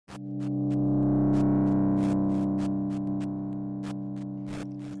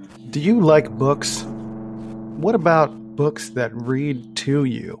Do you like books? What about books that read to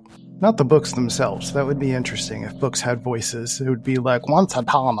you? Not the books themselves. That would be interesting if books had voices. It would be like, once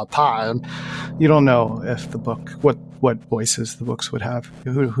upon a time. You don't know if the book, what voices the books would have.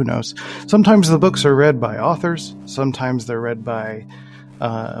 Who knows? Sometimes the books are read by authors. Sometimes they're read by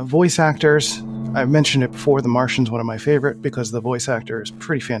voice actors. I've mentioned it before, The Martian's one of my favorite because the voice actor is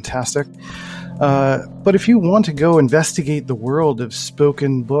pretty fantastic. But if you want to go investigate the world of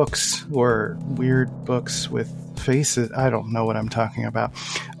spoken books or weird books with faces, I don't know what I'm talking about.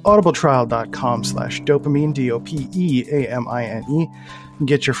 audibletrial.com/dopamine, DOPEAMINE.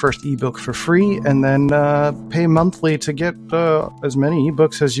 Get your first ebook for free and then pay monthly to get as many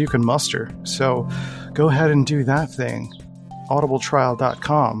ebooks as you can muster. So go ahead and do that thing.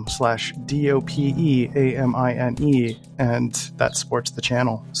 audibletrial.com/DOPEAMINE, and that supports the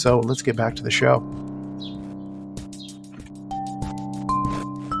channel. So let's get back to the show.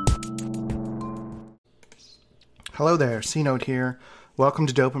 Hello there, C-Note here. Welcome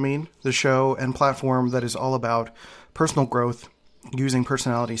to Dopamine, the show and platform that is all about personal growth using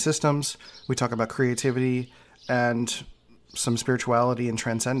personality systems. We talk about creativity and some spirituality and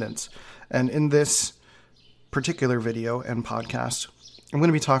transcendence. And in this particular video and podcast, I'm going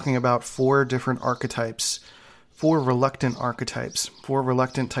to be talking about four different archetypes, four reluctant archetypes, four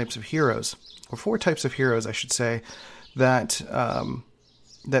reluctant types of heroes, or four types of heroes, I should say, that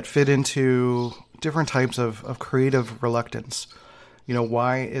fit into different types of creative reluctance. You know,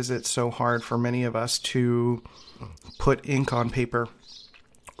 why is it so hard for many of us to put ink on paper,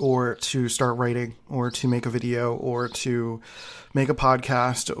 or to start writing, or to make a video, or to make a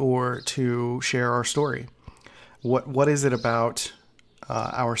podcast, or to share our story? What is it about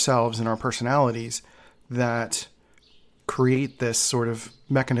ourselves and our personalities that create this sort of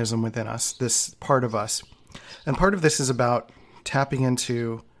mechanism within us, this part of us? And part of this is about tapping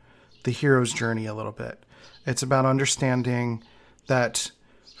into the hero's journey a little bit. It's about understanding that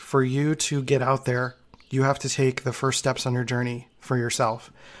for you to get out there, you have to take the first steps on your journey for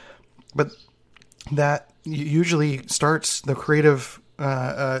yourself. But that usually starts the creative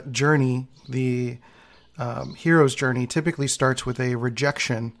journey, the hero's journey typically starts with a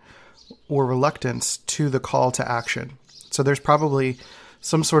rejection or reluctance to the call to action. So there's probably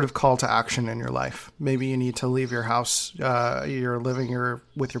some sort of call to action in your life. Maybe you need to leave your house, you're living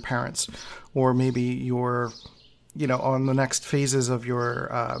with your parents, or maybe you're, on the next phases of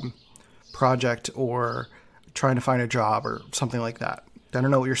your project, or trying to find a job or something like that. I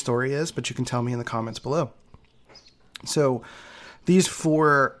don't know what your story is, but you can tell me in the comments below. So these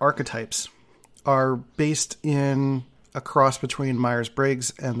four archetypes are based in a cross between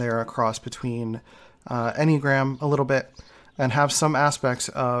Myers-Briggs, and they're a cross between Enneagram a little bit, and have some aspects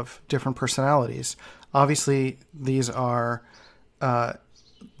of different personalities. Obviously, these are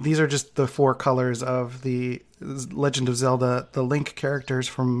just the four colors of the Legend of Zelda, the Link characters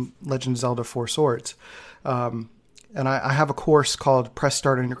from Legend of Zelda Four Swords. And I have a course called Press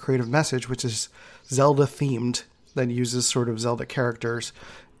Start on Your Creative Message, which is Zelda themed, that uses sort of Zelda characters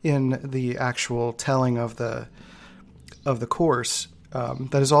in the actual telling of the course,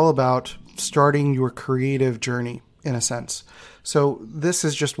 that is all about starting your creative journey, in a sense. So this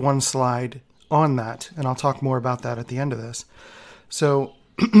is just one slide on that, and I'll talk more about that at the end of this. So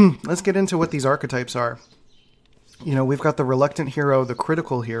let's get into what these archetypes are. We've got the reluctant hero, the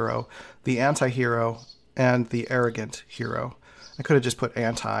critical hero, the anti-hero, and the arrogant hero. I could have just put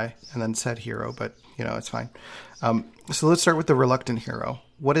anti and then said hero, but it's fine. So let's start with the reluctant hero.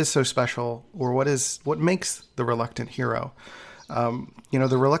 What is so special, or what makes the reluctant hero?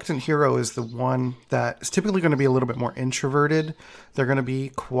 The reluctant hero is the one that is typically going to be a little bit more introverted. They're going to be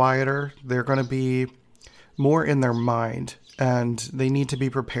quieter. They're going to be more in their mind, and they need to be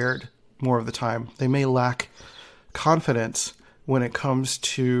prepared more of the time. They may lack confidence when it comes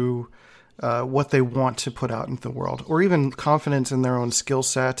to what they want to put out into the world, or even confidence in their own skill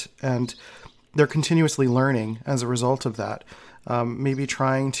set, and they're continuously learning as a result of that. Maybe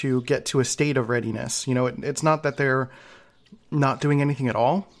trying to get to a state of readiness. It's not that they're not doing anything at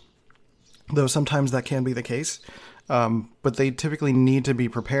all, though sometimes that can be the case. But they typically need to be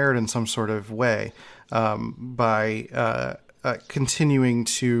prepared in some sort of way by continuing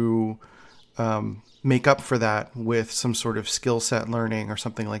to make up for that with some sort of skill set learning or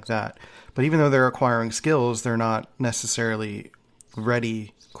something like that. But even though they're acquiring skills, they're not necessarily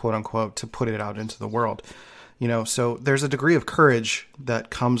ready, quote unquote, to put it out into the world. So there's a degree of courage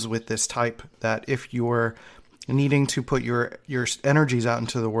that comes with this type, that if you're needing to put your energies out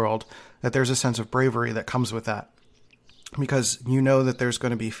into the world, that there's a sense of bravery that comes with that. because you know that there's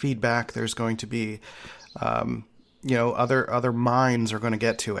going to be feedback, there's going to be, other minds are going to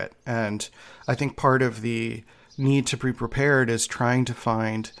get to it. And I think part of the need to be prepared is trying to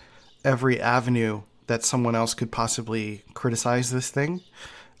find every avenue that someone else could possibly criticize this thing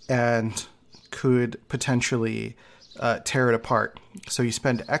and could potentially tear it apart. So you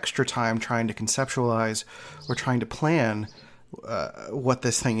spend extra time trying to conceptualize or trying to plan what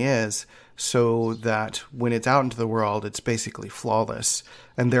this thing is, so that when it's out into the world, it's basically flawless,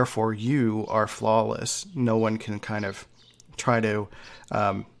 and therefore you are flawless. No one can kind of try to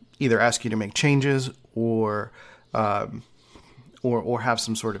either ask you to make changes or have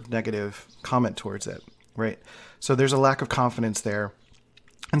some sort of negative comment towards it, right? So there's a lack of confidence there.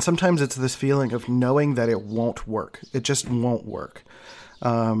 And sometimes it's this feeling of knowing that it won't work. It just won't work.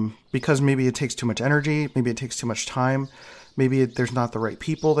 Because maybe it takes too much energy, maybe it takes too much time, maybe there's not the right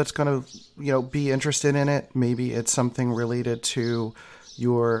people that's going to, be interested in it. Maybe it's something related to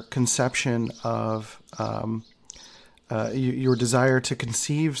your conception of your desire to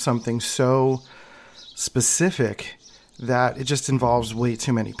conceive something so specific that it just involves way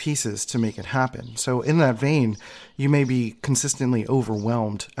too many pieces to make it happen. So in that vein, you may be consistently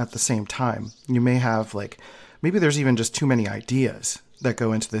overwhelmed at the same time. You may have maybe there's even just too many ideas that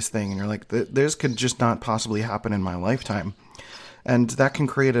go into this thing, and you're like, this could just not possibly happen in my lifetime. And that can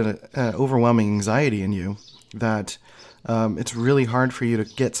create an overwhelming anxiety in you that it's really hard for you to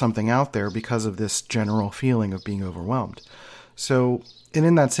get something out there because of this general feeling of being overwhelmed. So, and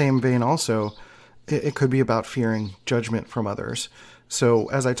in that same vein also, it could be about fearing judgment from others. So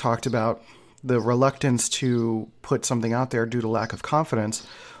as I talked about, the reluctance to put something out there due to lack of confidence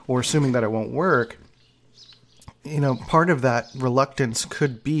or assuming that it won't work, part of that reluctance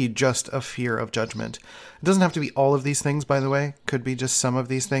could be just a fear of judgment. It doesn't have to be all of these things, by the way. It could be just some of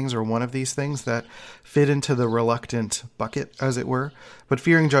these things or one of these things that fit into the reluctant bucket, as it were. But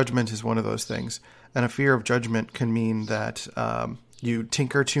fearing judgment is one of those things. And a fear of judgment can mean that you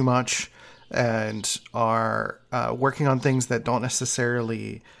tinker too much and are working on things that don't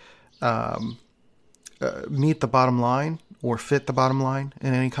necessarily meet the bottom line or fit the bottom line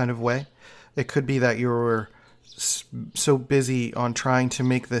in any kind of way. It could be that you're so busy on trying to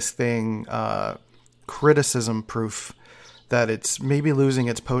make this thing criticism proof that it's maybe losing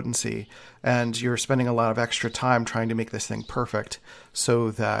its potency, and you're spending a lot of extra time trying to make this thing perfect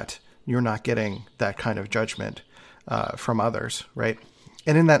so that you're not getting that kind of judgment from others, right?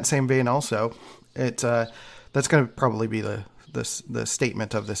 And in that same vein also, that's going to probably be the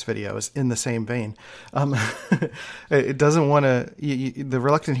statement of this video, is in the same vein. It doesn't want to, the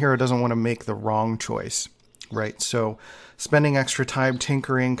reluctant hero doesn't want to make the wrong choice, right? So spending extra time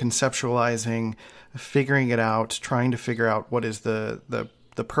tinkering, conceptualizing, figuring it out, trying to figure out what is the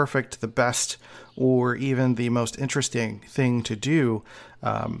perfect, the best, or even the most interesting thing to do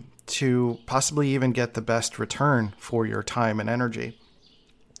to possibly even get the best return for your time and energy.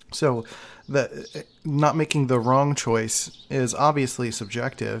 So not making the wrong choice is obviously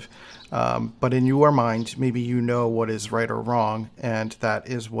subjective, but in your mind, maybe you know what is right or wrong, and that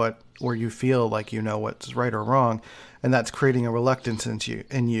is or you feel like you know what's right or wrong, and that's creating a reluctance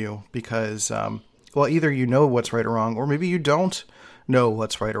in you because, either you know what's right or wrong, or maybe you don't know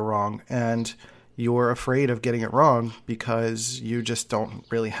what's right or wrong, and you're afraid of getting it wrong because you just don't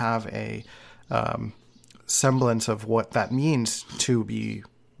really have a semblance of what that means to be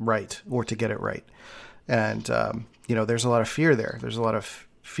right or to get it right. And, there's a lot of fear there. There's a lot of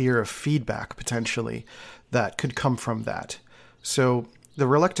fear of feedback potentially that could come from that. So the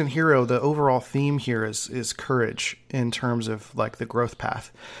reluctant hero, the overall theme here is courage in terms of the growth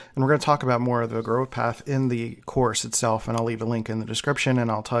path. And we're going to talk about more of the growth path in the course itself, and I'll leave a link in the description, and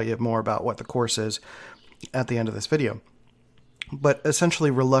I'll tell you more about what the course is at the end of this video. But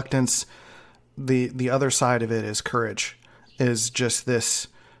essentially reluctance, the other side of it is courage, is just this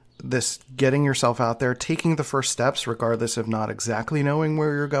getting yourself out there, taking the first steps, regardless of not exactly knowing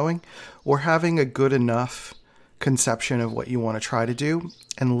where you're going, or having a good enough conception of what you want to try to do,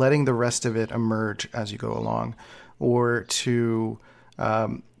 and letting the rest of it emerge as you go along, or to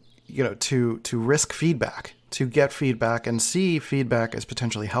risk feedback, to get feedback and see feedback as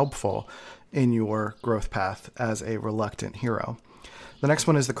potentially helpful in your growth path as a reluctant hero. The next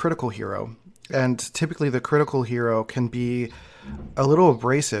one is the critical hero. And typically the critical hero can be a little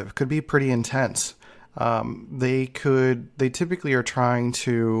abrasive, could be pretty intense. They typically are trying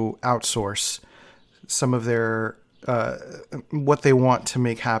to outsource some of their, what they want to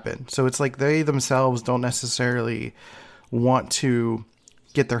make happen. So it's like they themselves don't necessarily want to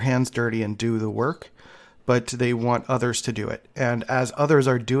get their hands dirty and do the work, but they want others to do it. And as others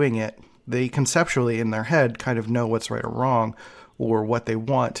are doing it, they conceptually in their head kind of know what's right or wrong or what they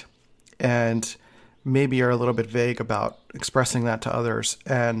want, and maybe are a little bit vague about expressing that to others.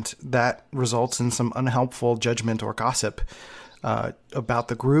 And that results in some unhelpful judgment or gossip about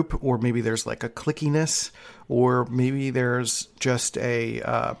the group, or maybe there's like a clickiness, or maybe there's just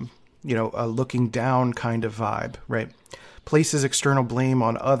a looking down kind of vibe, right? Places external blame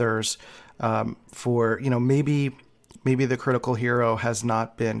on others for, maybe the critical hero has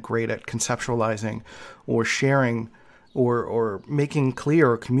not been great at conceptualizing or sharing or making clear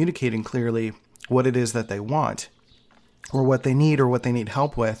or communicating clearly what it is that they want or what they need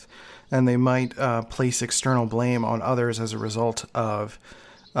help with. And they might place external blame on others as a result of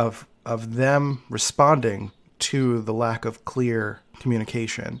them responding to the lack of clear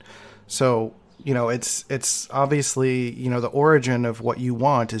communication. So, it's obviously, the origin of what you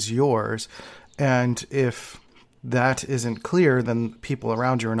want is yours. And if that isn't clear, then people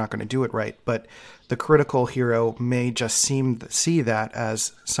around you are not going to do it right. But the critical hero may just see that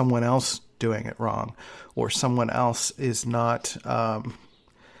as someone else doing it wrong, or someone else is not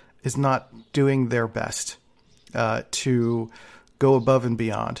doing their best to go above and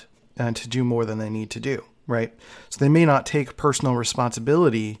beyond and to do more than they need to do, right? So they may not take personal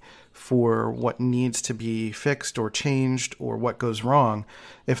responsibility for what needs to be fixed or changed or what goes wrong.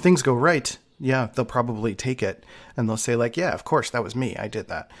 If things go right, yeah, they'll probably take it and they'll say like, yeah, of course, that was me. I did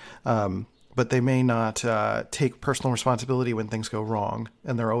that. But they may not take personal responsibility when things go wrong,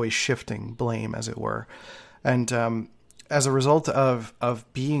 and they're always shifting blame, as it were. And as a result of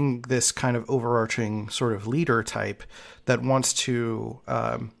being this kind of overarching sort of leader type that wants to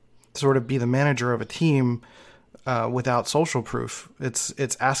sort of be the manager of a team without social proof,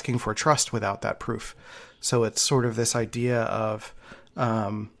 it's asking for trust without that proof. So it's sort of this idea of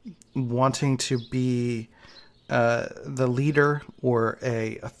wanting to be the leader or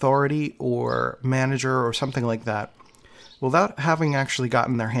a authority or manager or something like that without having actually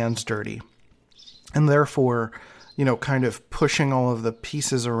gotten their hands dirty. And therefore, kind of pushing all of the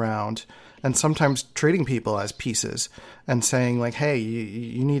pieces around and sometimes treating people as pieces and saying like, hey,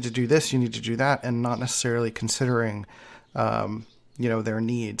 you need to do this, you need to do that, and not necessarily considering, their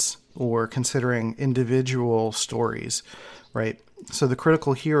needs or considering individual stories, right? So the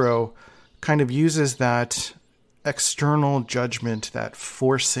critical hero kind of uses that external judgment, that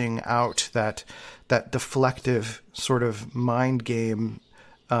forcing out, that deflective sort of mind game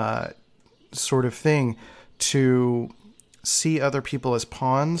sort of thing to see other people as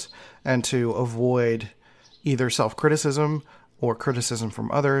pawns and to avoid either self-criticism or criticism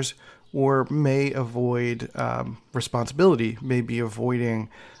from others, or may avoid responsibility, maybe avoiding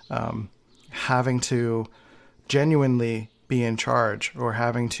having to genuinely be in charge or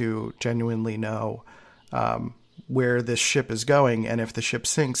having to genuinely know where this ship is going, and if the ship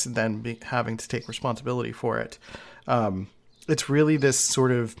sinks, then having to take responsibility for it. It's really this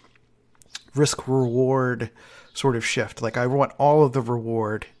sort of risk-reward sort of shift. Like, I want all of the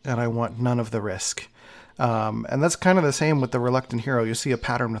reward and I want none of the risk. And that's kind of the same with the reluctant hero. You see a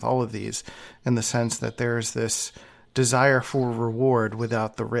pattern with all of these in the sense that there's this desire for reward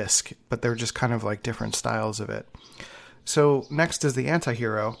without the risk, but they're just kind of like different styles of it. So next is the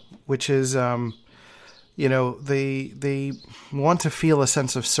anti-hero, which is, they want to feel a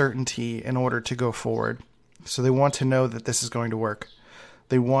sense of certainty in order to go forward. So they want to know that this is going to work.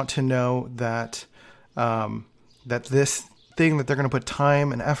 They want to know that that this thing that they're going to put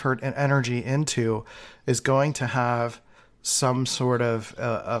time and effort and energy into is going to have some sort of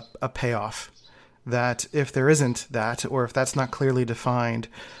a payoff. That if there isn't that, or if that's not clearly defined,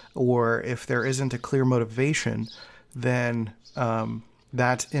 or if there isn't a clear motivation, then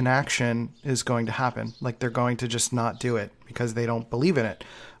that inaction is going to happen. Like, they're going to just not do it because they don't believe in it,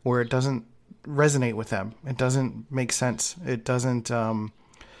 or it doesn't resonate with them. It doesn't make sense. It doesn't,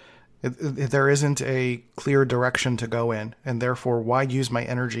 there isn't a clear direction to go in. And therefore, why use my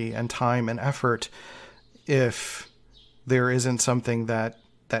energy and time and effort if there isn't something that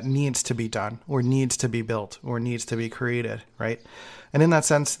needs to be done, or needs to be built, or needs to be created, right? And in that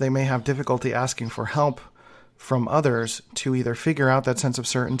sense, they may have difficulty asking for help from others to either figure out that sense of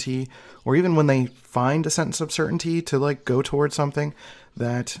certainty, or even when they find a sense of certainty to like go towards something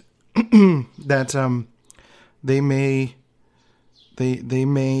that they may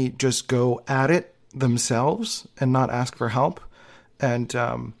just go at it themselves and not ask for help, and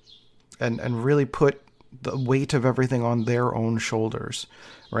really put the weight of everything on their own shoulders,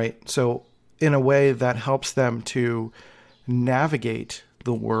 right? So in a way that helps them to navigate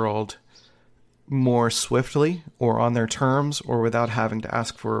the world more swiftly, or on their terms, or without having to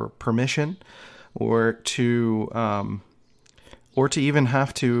ask for permission, or to even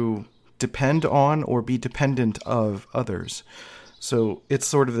have to depend on or be dependent of others. So it's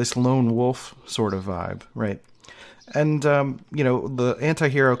sort of this lone wolf sort of vibe, right? And, the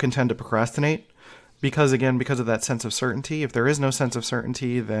anti-hero can tend to procrastinate because of that sense of certainty. If there is no sense of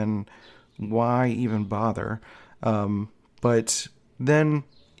certainty, then why even bother? But then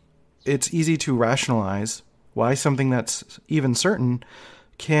it's easy to rationalize why something that's even certain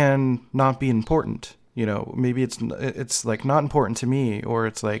can not be important. Maybe it's like not important to me, or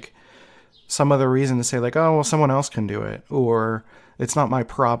it's like some other reason to say like, oh, well, someone else can do it, or it's not my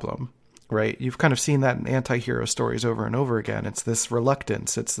problem, right? You've kind of seen that in anti-hero stories over and over again. It's this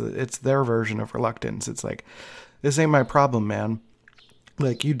reluctance. It's their version of reluctance. It's like, this ain't my problem, man.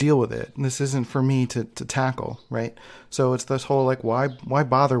 Like, you deal with it. This isn't for me to tackle, right? So it's this whole like, why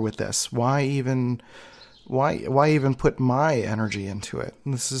bother with this? Why even put my energy into it?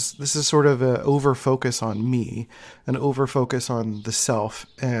 And this is sort of an over focus on me, an over focus on the self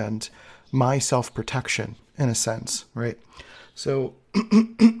and my self protection in a sense, right? So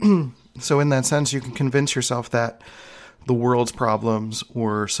in that sense, you can convince yourself that the world's problems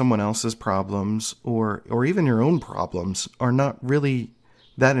or someone else's problems or even your own problems are not really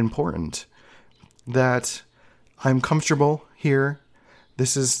that important. That I'm comfortable here.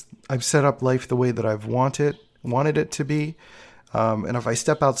 I've set up life the way that I've wanted it to be. And if I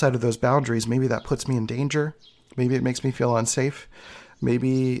step outside of those boundaries, maybe that puts me in danger. Maybe it makes me feel unsafe.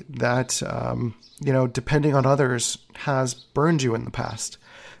 Maybe that, depending on others has burned you in the past.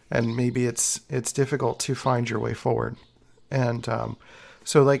 And maybe it's difficult to find your way forward. And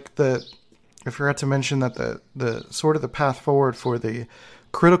so like I forgot to mention that the sort of the path forward for the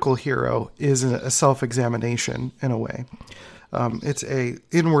critical hero is a self-examination in a way. It's a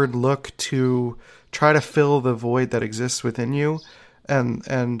inward look to try to fill the void that exists within you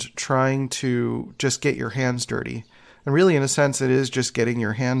and trying to just get your hands dirty. And really, in a sense, it is just getting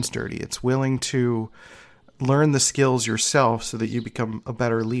your hands dirty. It's willing to learn the skills yourself so that you become a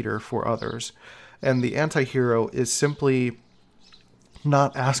better leader for others. And the anti-hero is simply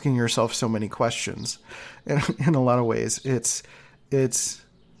not asking yourself so many questions. In a lot of ways, it's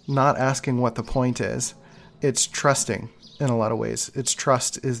not asking what the point is. It's trusting in a lot of ways. It's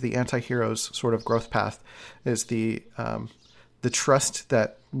trust is the anti-hero's sort of growth path, is the trust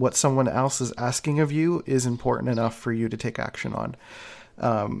that what someone else is asking of you is important enough for you to take action on.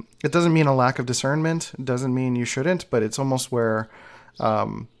 It doesn't mean a lack of discernment. It doesn't mean you shouldn't, but it's almost where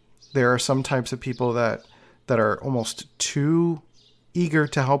there are some types of people that are almost too eager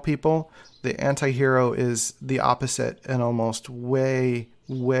to help people. The anti-hero is the opposite and almost way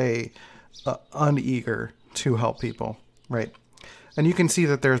uneager to help people, right? And you can see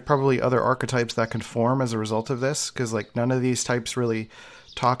that there's probably other archetypes that can form as a result of this, because like none of these types really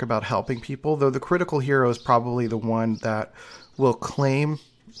talk about helping people, though the critical hero is probably the one that will claim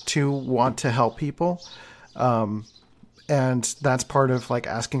to want to help people. And that's part of like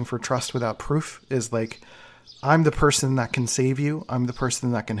asking for trust without proof, is like, I'm the person that can save you. I'm the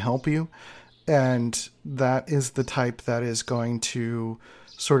person that can help you. And that is the type that is going to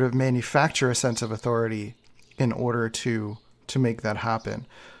sort of manufacture a sense of authority in order to make that happen.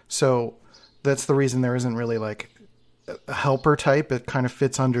 So that's the reason there isn't really like a helper type. It kind of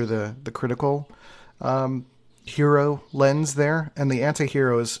fits under the critical hero lens there. And the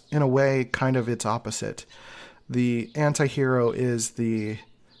anti-hero is, in a way, kind of its opposite. The anti-hero is the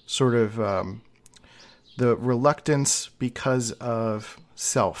sort of the reluctance because of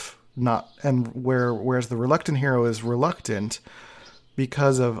self, whereas the reluctant hero is reluctant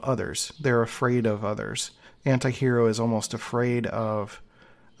because of others. They're afraid of others. Anti-hero is almost afraid of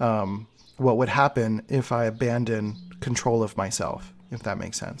what would happen if I abandon control of myself, if that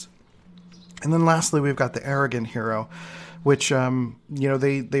makes sense. And then lastly, we've got the arrogant hero, which,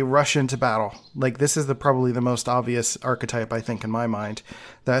 they rush into battle. Like, this is probably the most obvious archetype, I think, in my mind,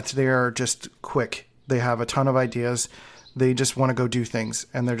 that they are just quick. They have a ton of ideas. They just want to go do things,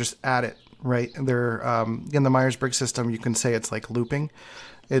 and they're just at it, right? They're, in the Myers-Briggs system, you can say it's like looping.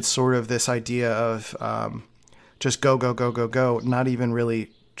 It's sort of this idea of just go, not even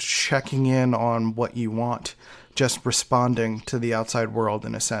really checking in on what you want, just responding to the outside world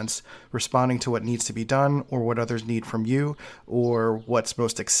in a sense, responding to what needs to be done or what others need from you or what's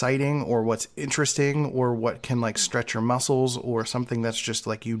most exciting or what's interesting or what can like stretch your muscles or something that's just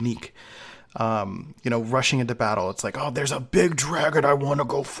like unique. Rushing into battle. It's like, oh, there's a big dragon. I want to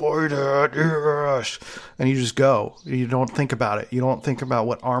go fight it. Yes. And you just go. You don't think about it. You don't think about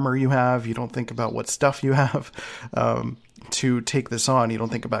what armor you have. You don't think about what stuff you have to take this on. You don't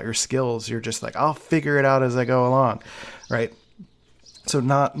think about your skills. You're just like, I'll figure it out as I go along. Right. So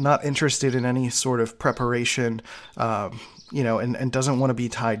not interested in any sort of preparation, and doesn't want to be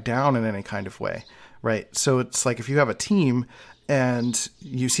tied down in any kind of way, right? So it's like if you have a team and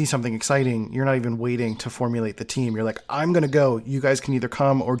you see something exciting, you're not even waiting to formulate the team. You're like, I'm going to go. You guys can either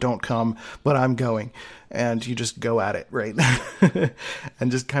come or don't come, but I'm going. And you just go at it, right?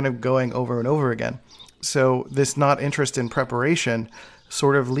 And just kind of going over and over again. So this not interest in preparation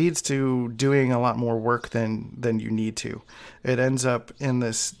sort of leads to doing a lot more work than you need to. It ends up in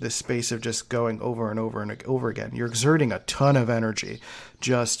this space of just going over and over and over again. You're exerting a ton of energy,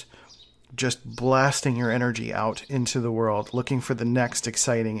 just blasting your energy out into the world, looking for the next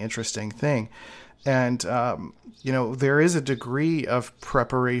exciting, interesting thing. And, there is a degree of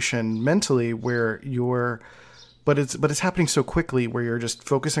preparation mentally where but it's happening so quickly where you're just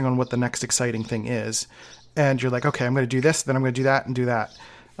focusing on what the next exciting thing is. And you're like, okay, I'm going to do this, then I'm going to do that and do that.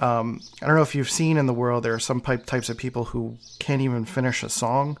 I don't know if you've seen in the world, there are some types of people who can't even finish a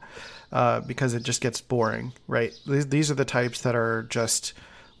song because it just gets boring, right? These are the types that are just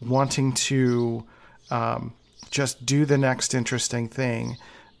wanting to just do the next interesting thing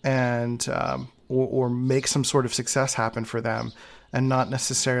and or make some sort of success happen for them and not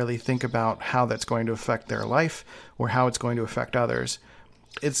necessarily think about how that's going to affect their life or how it's going to affect others.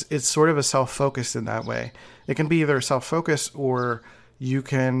 It's sort of a self-focus in that way. It can be either self-focus or you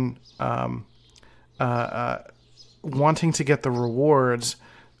can wanting to get the rewards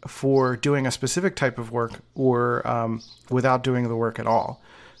for doing a specific type of work or without doing the work at all,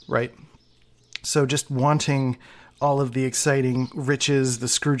 right? So just wanting all of the exciting riches, the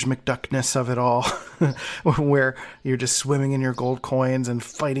Scrooge McDuckness of it all, where you're just swimming in your gold coins and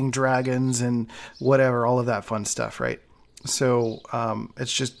fighting dragons and whatever, all of that fun stuff, right? So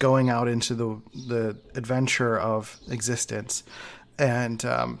it's just going out into the adventure of existence and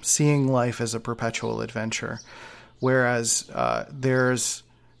seeing life as a perpetual adventure. Whereas there's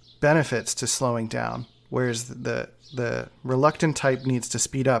benefits to slowing down. Whereas the reluctant type needs to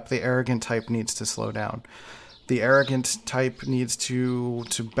speed up, the arrogant type needs to slow down. The arrogant type needs to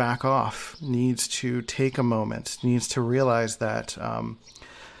back off, needs to take a moment, needs to realize that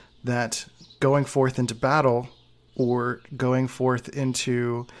that going forth into battle or going forth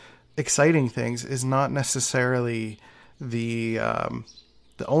into exciting things is not necessarily the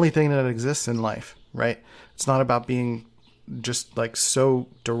only thing that exists in life, right? It's not about being just like so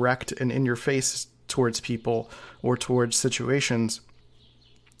direct and in your face towards people or towards situations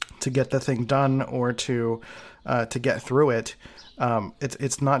to get the thing done or to get through it.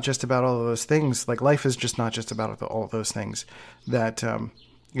 It's not just about all of those things. Like life is just not just about all of those things. That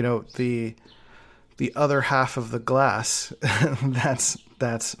the other half of the glass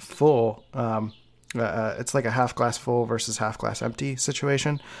that's full. It's like a half glass full versus half glass empty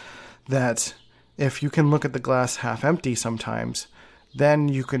situation. That if you can look at the glass half empty sometimes, then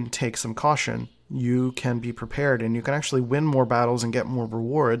you can take some caution. You can be prepared and you can actually win more battles and get more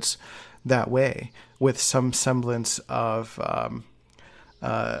rewards that way with some semblance of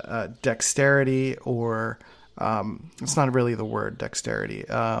dexterity or it's not really the word dexterity,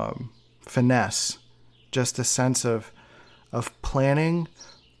 finesse, just a sense of planning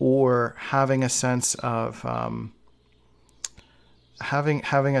or having a sense of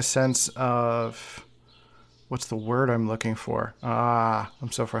having a sense of what's the word I'm looking for?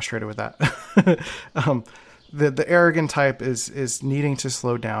 I'm so frustrated with that. The arrogant type is needing to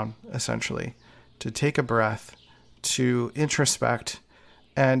slow down, essentially, to take a breath, to introspect,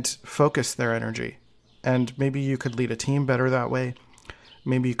 and focus their energy. And maybe you could lead a team better that way.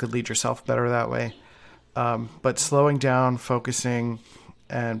 Maybe you could lead yourself better that way. But slowing down, focusing,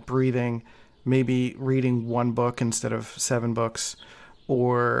 and breathing, maybe reading one book instead of 7 books,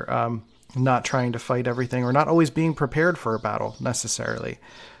 or not trying to fight everything, or not always being prepared for a battle necessarily,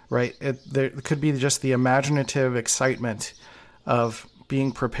 right? There could be just the imaginative excitement of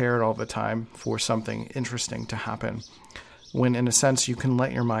being prepared all the time for something interesting to happen, when in a sense you can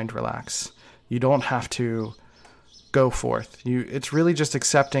let your mind relax. You don't have to go forth. It's really just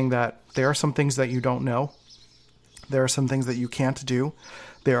accepting that there are some things that you don't know. There are some things that you can't do.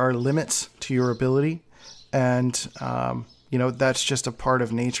 There are limits to your ability, and that's just a part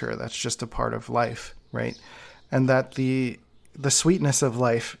of nature. That's just a part of life, right? And that the sweetness of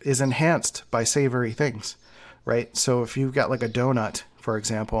life is enhanced by savory things, right? So if you've got like a donut, for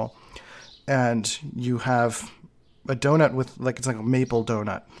example, and you have a donut with it's like a maple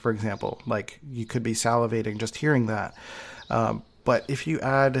donut, for example, like you could be salivating just hearing that. But if you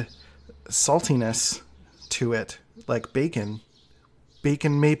add saltiness to it, like bacon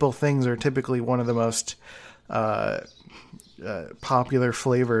maple things are typically one of the most popular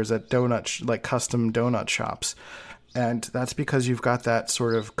flavors at like custom donut shops. And that's because you've got that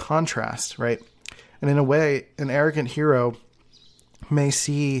sort of contrast, right? And in a way, an arrogant hero may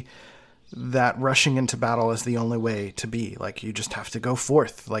see that rushing into battle is the only way to be. Like, you just have to go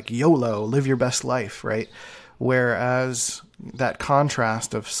forth, like YOLO, live your best life, right? Whereas that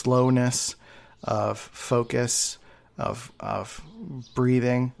contrast of slowness, of focus, of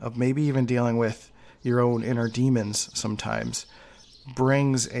breathing, of maybe even dealing with your own inner demons sometimes,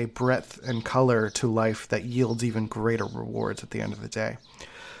 brings a breadth and color to life that yields even greater rewards at the end of the day.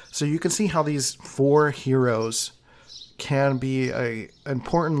 So you can see how these 4 heroes can be an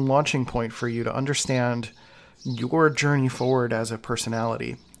important launching point for you to understand your journey forward as a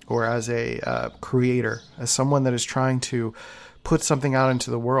personality, or as a creator, as someone that is trying to put something out into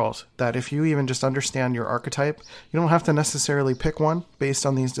the world. That if you even just understand your archetype, you don't have to necessarily pick one based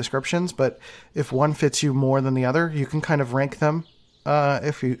on these descriptions, but if one fits you more than the other, you can kind of rank them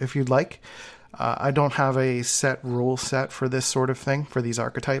if you'd like. I don't have a rule set for this sort of thing, for these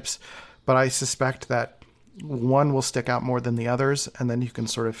archetypes, but I suspect that one will stick out more than the others, and then you can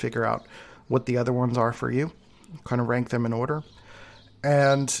sort of figure out what the other ones are for you, kind of rank them in order.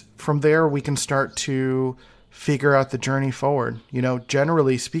 And from there, we can start to figure out the journey forward. You know,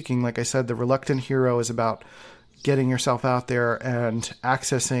 generally speaking, like I said, the reluctant hero is about getting yourself out there and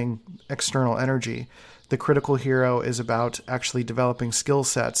accessing external energy. The critical hero is about actually developing skill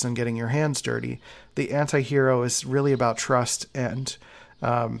sets and getting your hands dirty. The anti-hero is really about trust and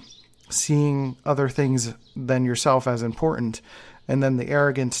seeing other things than yourself as important. And then the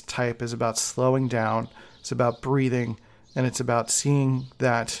arrogant type is about slowing down. It's about breathing. And it's about seeing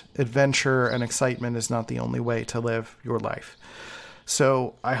that adventure and excitement is not the only way to live your life.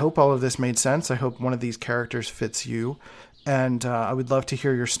 So I hope all of this made sense. I hope one of these characters fits you. And I would love to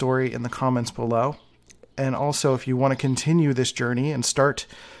hear your story in the comments below. And also, if you want to continue this journey and start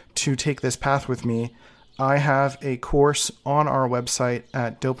to take this path with me, I have a course on our website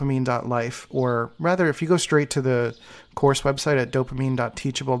at dopamine.life, or rather, if you go straight to the course website at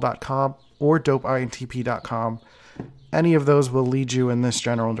dopamine.teachable.com or dopeintp.com, any of those will lead you in this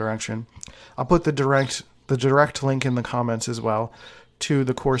general direction. I'll put the direct link in the comments as well to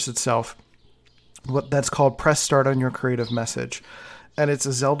the course itself. That's called Press Start on Your Creative Message. And it's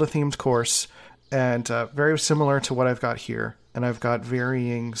a Zelda-themed course, and very similar to what I've got here. And I've got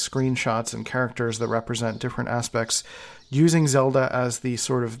varying screenshots and characters that represent different aspects, using Zelda as the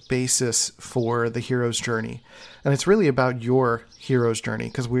sort of basis for the hero's journey. And it's really about your hero's journey,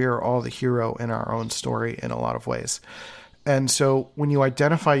 because we are all the hero in our own story in a lot of ways. And so when you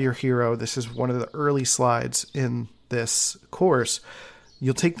identify your hero, this is one of the early slides in this course,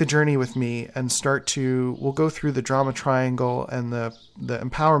 you'll take the journey with me and we'll go through the drama triangle and the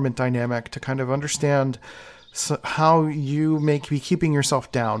empowerment dynamic to kind of understand how you may be keeping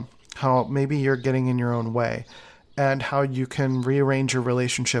yourself down, how maybe you're getting in your own way, and how you can rearrange your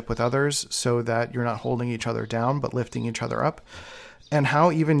relationship with others so that you're not holding each other down, but lifting each other up. And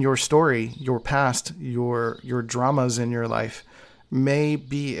how even your story, your past, your dramas in your life may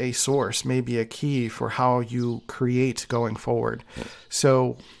be a source, may be a key for how you create going forward.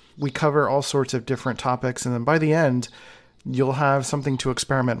 So we cover all sorts of different topics. And then by the end, you'll have something to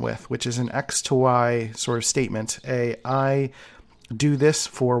experiment with, which is an X to Y sort of statement. I do this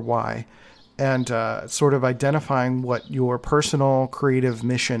for Y. And sort of identifying what your personal creative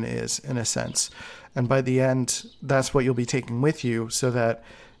mission is, in a sense. And by the end, that's what you'll be taking with you, so that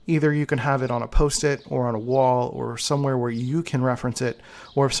either you can have it on a Post-it or on a wall or somewhere where you can reference it.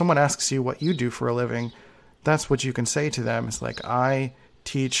 Or if someone asks you what you do for a living, that's what you can say to them. It's like, I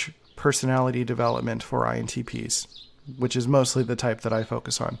teach personality development for INTPs, which is mostly the type that I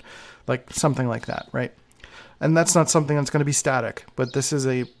focus on. Like something like that, right? And that's not something that's going to be static, but this is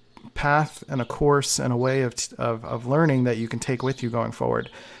a path and a course and a way of learning that you can take with you going forward.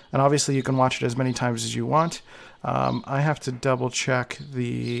 And obviously you can watch it as many times as you want. I have to double check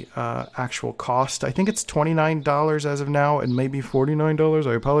the actual cost. I think it's $29 as of now, and maybe $49.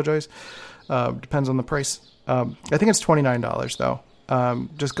 I apologize. Depends on the price. I think it's $29 though.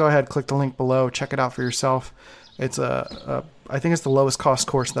 Just go ahead, click the link below, check it out for yourself. It's I think it's the lowest cost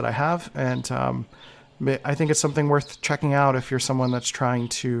course that I have, and I think it's something worth checking out if you're someone that's trying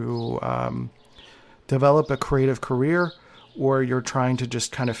to develop a creative career, or you're trying to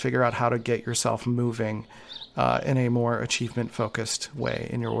just kind of figure out how to get yourself moving in a more achievement-focused way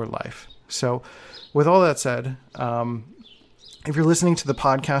in your life. So with all that said, if you're listening to the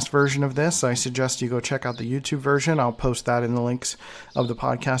podcast version of this, I suggest you go check out the YouTube version. I'll post that in the links of the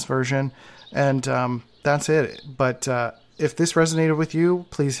podcast version. And that's it. But if this resonated with you,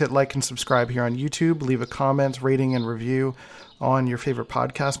 please hit like and subscribe here on YouTube. Leave a comment, rating, and review on your favorite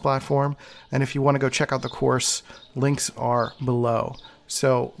podcast platform. And if you want to go check out the course, links are below.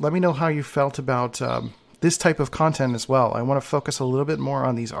 So let me know how you felt about this type of content as well. I want to focus a little bit more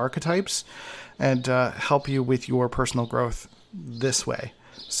on these archetypes and help you with your personal growth this way.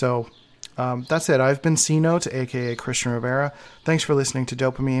 So that's it. I've been C-Note, aka Christian Rivera. Thanks for listening to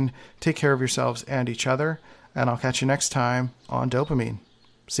Dopamine. Take care of yourselves and each other, and I'll catch you next time on Dopamine.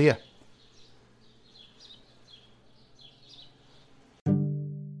 See ya.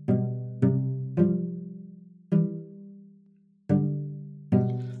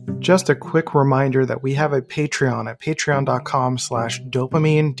 Just a quick reminder that we have a Patreon at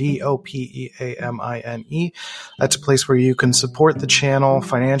patreon.com/dopamine, DOPEAMINE. That's a place where you can support the channel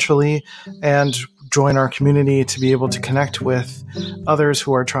financially and join our community to be able to connect with others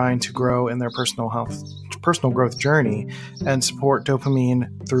who are trying to grow in their personal growth journey and support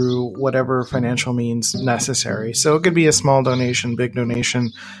Dopamine through whatever financial means necessary. So it could be a small donation, big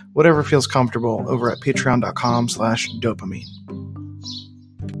donation, whatever feels comfortable over at patreon.com/dopamine.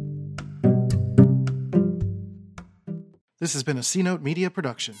 This has been a C-Note Media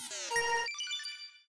production.